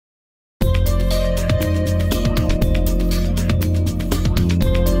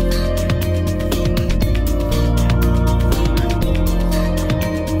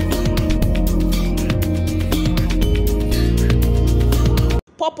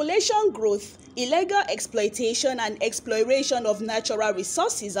Population growth, illegal exploitation and exploration of natural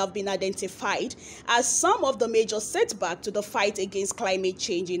resources have been identified as some of the major setbacks to the fight against climate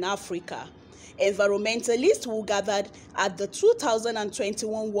change in Africa. Environmentalists who gathered at the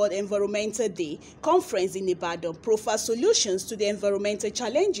 2021 World Environmental Day conference in Ibadan proffer solutions to the environmental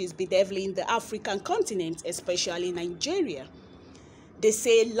challenges bedeviling the African continent, especially Nigeria. They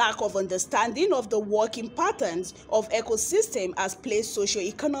say lack of understanding of the working patterns of ecosystem has placed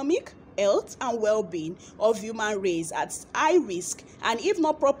socio-economic, health and well-being of human race at high risk, and if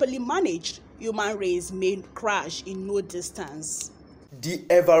not properly managed, human race may crash in no distance. The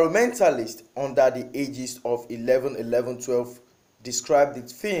environmentalists under the aegis of 11-11-12 described the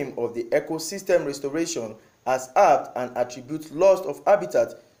theme of the ecosystem restoration as apt and attribute loss of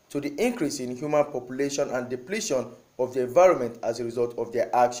habitat to the increase in human population and depletion of the environment as a result of their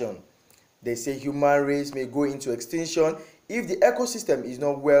action. They say human race may go into extinction if the ecosystem is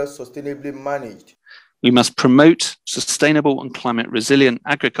not well sustainably managed. We must promote sustainable and climate-resilient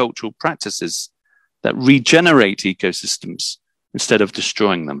agricultural practices that regenerate ecosystems instead of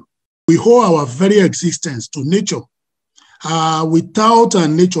destroying them. We owe our very existence to nature. Without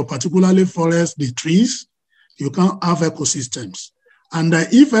nature, particularly forests, the trees, you can't have ecosystems. And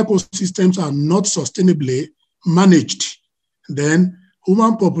if ecosystems are not sustainably managed, then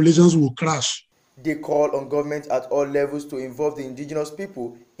human populations will crash. They call on government at all levels to involve the indigenous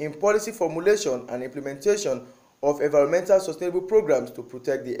people in policy formulation and implementation of environmental sustainable programs to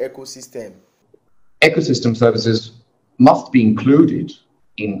protect the ecosystem. Ecosystem services must be included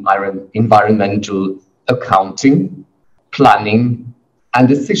in environmental accounting, planning, and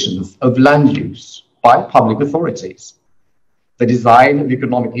decisions of land use by public authorities, the design of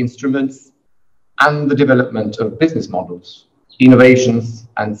economic instruments, and the development of business models, innovations,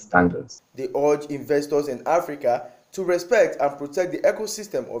 and standards. They urge investors in Africa to respect and protect the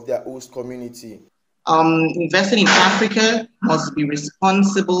ecosystem of their host community. Investing in Africa must be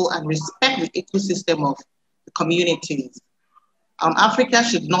responsible and respect the ecosystem of the communities. Africa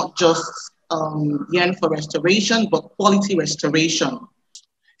should not just yearn for restoration, but quality restoration.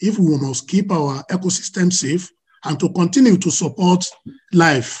 If we must keep our ecosystem safe and to continue to support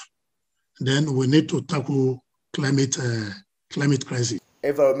life, then we need to tackle climate crisis.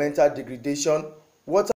 Environmental degradation, water